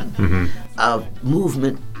going on of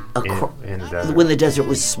movement across In the desert. when the desert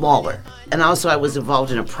was smaller. And also, I was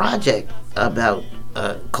involved in a project about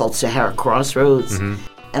called Sahara Crossroads,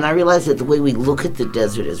 And I realized that the way we look at the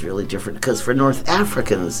desert is really different, because for North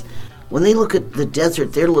Africans, when they look at the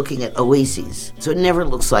desert, they're looking at oases. So it never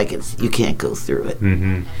looks like you can't go through it.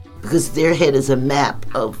 Mm-hmm. Because their head is a map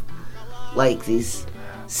of like these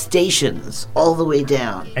stations all the way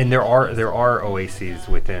down. And there are oases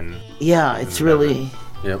within. Yeah, it's really...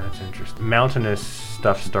 Yep. That's interesting. Mountainous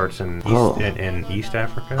stuff starts in East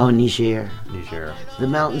Africa. Oh, Niger. Niger. The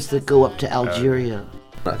mountains that go up to Algeria.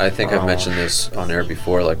 I think I've mentioned this on air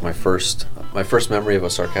before. Like my first memory of a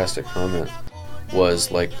sarcastic comment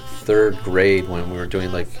was like 3rd grade when we were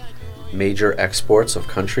doing like major exports of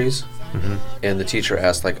countries, and the teacher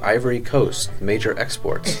asked like Ivory Coast major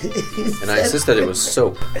exports, and I insisted it was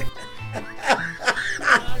soap.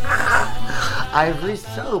 Ivory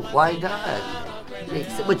soap, why not?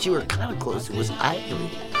 But you were kind of close. It was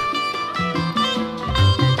ivory.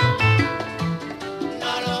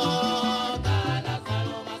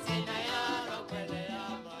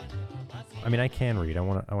 I mean, I can read. I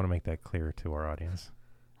want to make that clear to our audience.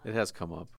 It has come up.